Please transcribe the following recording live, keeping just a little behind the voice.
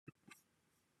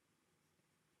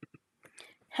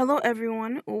Hello,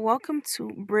 everyone. Welcome to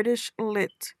British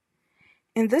Lit.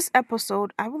 In this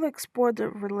episode, I will explore the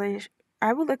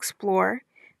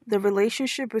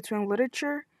relationship between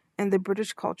literature and the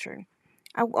British culture.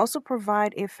 I will also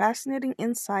provide a fascinating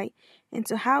insight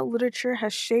into how literature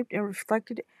has shaped and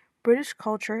reflected British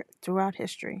culture throughout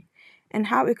history, and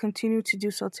how it continues to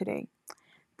do so today.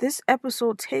 This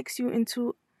episode takes you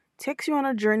on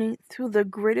a journey through the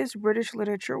greatest British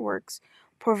literature works,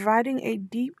 providing a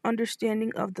deep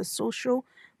understanding of the social,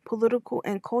 political,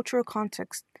 and cultural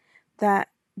context that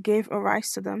gave a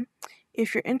rise to them.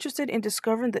 If you're interested in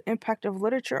discovering the impact of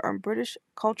literature on British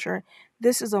culture,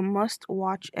 this is a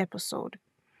must-watch episode.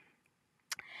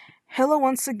 Hello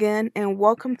once again and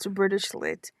welcome to British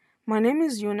Lit. My name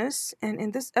is Eunice, and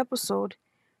in this episode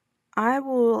I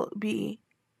will be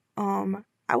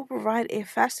I will provide a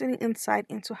fascinating insight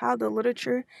into how the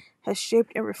literature has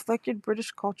shaped and reflected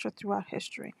British culture throughout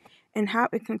history, and how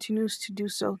it continues to do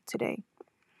so today.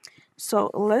 So,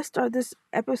 let's start this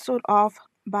episode off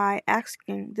by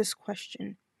asking this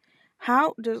question: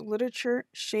 how does literature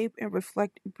shape and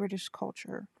reflect British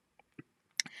culture?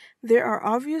 There are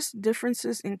obvious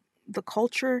differences in the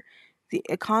culture, the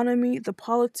economy, the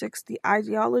politics, the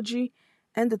ideology,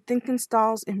 and the thinking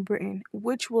styles in Britain,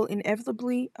 which will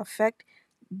inevitably affect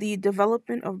the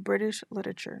development of British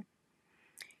literature.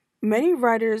 Many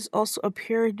writers also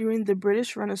appeared during the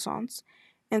British Renaissance,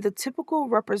 and the typical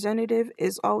representative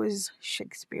is always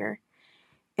Shakespeare.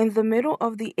 In the middle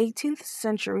of the 18th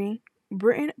century,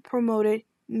 Britain promoted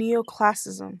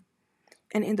neoclassicism,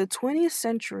 and in the 20th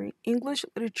century, English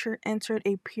literature entered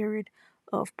a period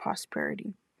of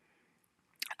prosperity.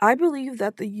 I believe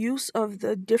that the use of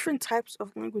the different types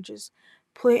of languages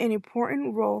play an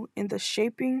important role in the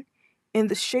shaping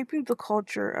the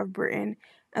culture of Britain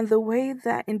and the way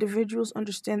that individuals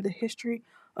understand the history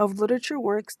of literature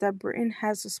works that Britain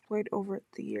has displayed over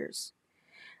the years.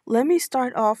 Let me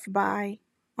start off by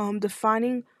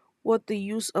defining what the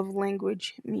use of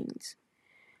language means.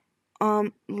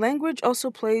 Language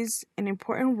also plays an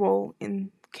important role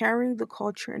in carrying the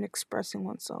culture and expressing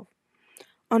oneself.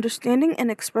 Understanding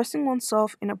and expressing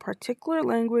oneself in a particular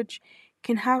language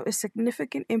can have a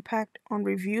significant impact on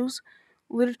reviews,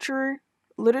 literature,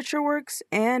 literature works,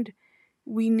 and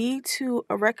we need to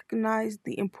recognize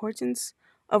the importance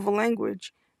of a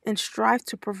language and strive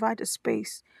to provide a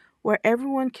space where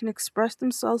everyone can express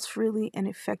themselves freely and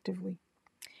effectively.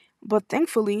 But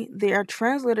thankfully, there are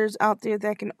translators out there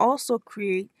that can also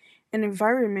create an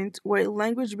environment where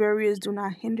language barriers do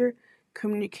not hinder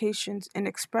communications and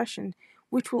expression,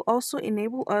 which will also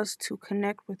enable us to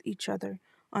connect with each other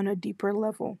on a deeper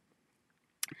level.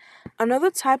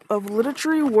 Another type of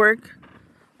literature work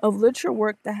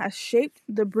that has shaped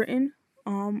the Britain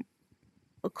um,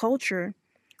 culture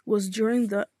was during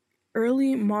the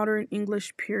early modern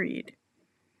English period.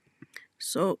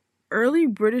 So, early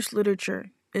British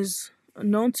literature is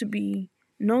known to be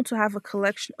known to have a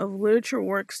collection of literature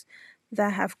works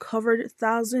that have covered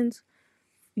thousands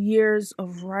years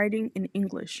of writing in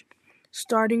English,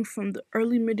 starting from the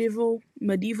early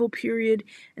medieval period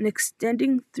and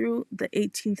extending through the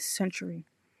 18th century.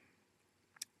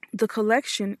 The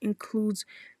collection includes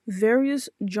various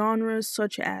genres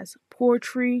such as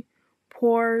poetry,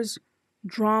 prose,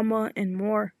 drama, and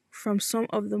more from some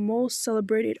of the most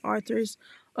celebrated authors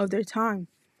of their time.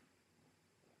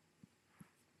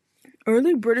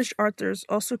 Early British authors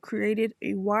also created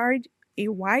a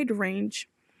wide range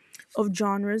of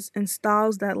genres and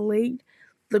styles that laid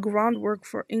the groundwork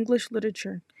for English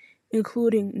literature,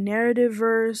 including narrative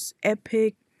verse,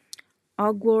 epic,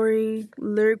 allegory,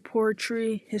 lyric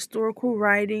poetry, historical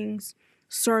writings,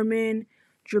 sermon,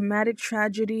 dramatic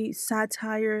tragedy,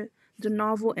 satire, the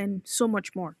novel, and so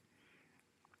much more.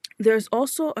 There's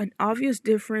also an obvious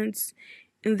difference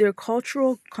in their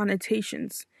cultural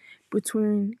connotations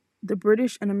between the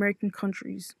British and American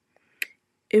countries.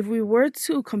 If we were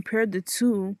to compare the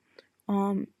two,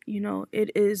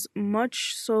 it is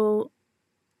much so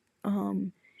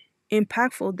um,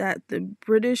 impactful that the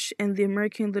British and the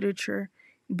American literature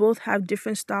both have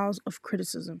different styles of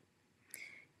criticism.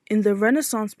 In the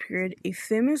Renaissance period, a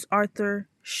famous author,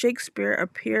 Shakespeare,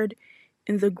 appeared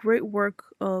in the great work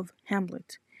of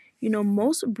Hamlet.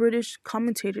 Most British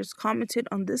commentators commented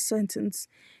on this sentence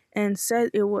and said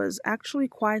it was actually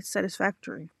quite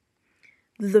satisfactory.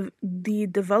 The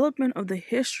development of the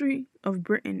history of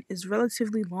Britain is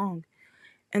relatively long,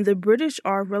 and the British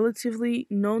are relatively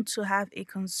known to have a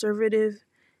conservative,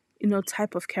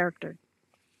 type of character.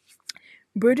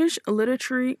 British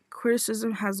literary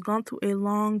criticism has gone through a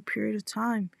long period of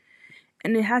time,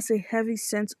 and it has a heavy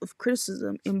sense of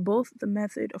criticism in both the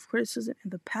method of criticism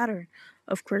and the pattern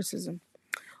of criticism.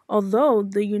 Although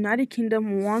the United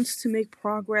Kingdom wants to make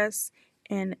progress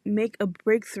and make a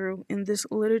breakthrough in this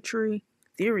literary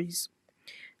theories.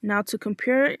 Now, to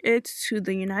compare it to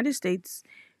the United States,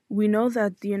 we know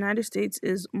that the United States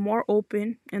is more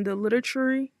open and the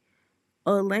literary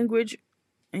language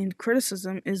and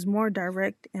criticism is more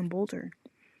direct and bolder.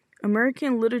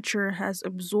 American literature has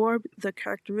absorbed the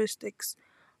characteristics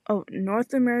of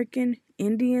North American,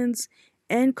 Indians,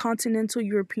 and continental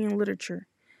European literature,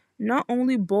 not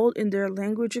only bold in their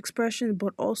language expression,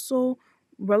 but also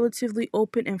relatively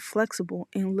open and flexible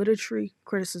in literary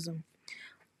criticism.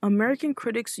 American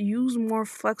critics use more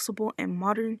flexible and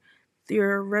modern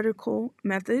theoretical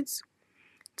methods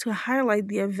to highlight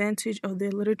the advantage of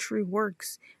their literary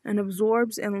works and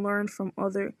absorbs and learn from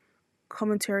other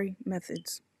commentary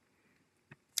methods.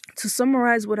 To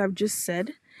summarize what I've just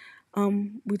said,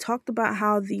 we talked about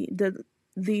how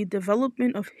the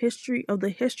development of the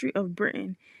history of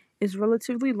Britain is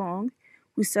relatively long.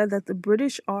 We said that the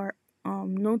British are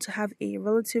known to have a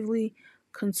relatively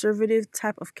conservative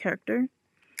type of character,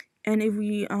 and if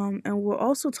we and we're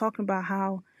also talking about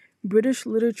how British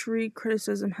literary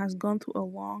criticism has gone through a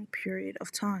long period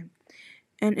of time.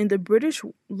 And in the British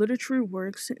literary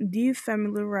works,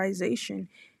 defamiliarization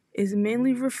is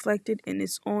mainly reflected in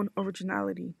its own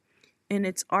originality, in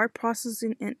its art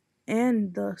processing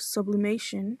and the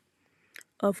sublimation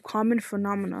of common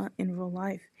phenomena in real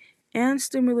life, and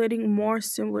stimulating more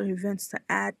similar events to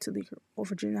add to the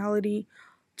originality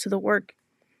to the work.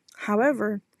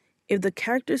 However, if the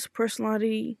character's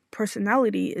personality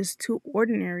is too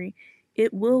ordinary,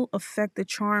 it will affect the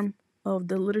charm of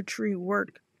the literary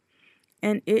work,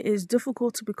 and it is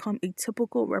difficult to become a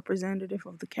typical representative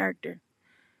of the character.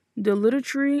 The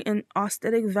literary and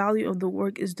aesthetic value of the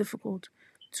work is difficult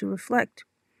to reflect.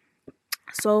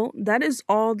 So that is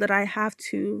all that I have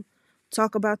to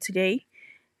talk about today.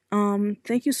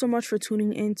 Thank you so much for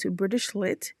tuning in to British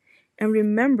Lit. And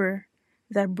remember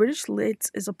that British Lit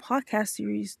is a podcast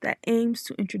series that aims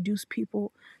to introduce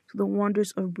people to the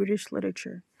wonders of British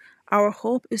literature. Our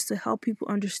hope is to help people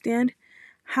understand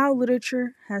how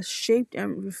literature has shaped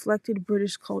and reflected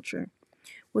British culture.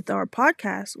 With our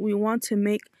podcast, we want to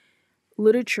make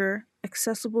literature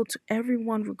accessible to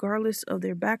everyone regardless of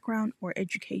their background or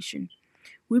education.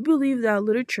 We believe that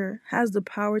literature has the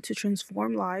power to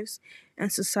transform lives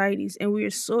and societies, and we are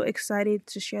so excited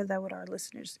to share that with our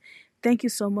listeners. Thank you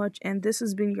so much, and this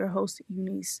has been your host,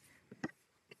 Eunice.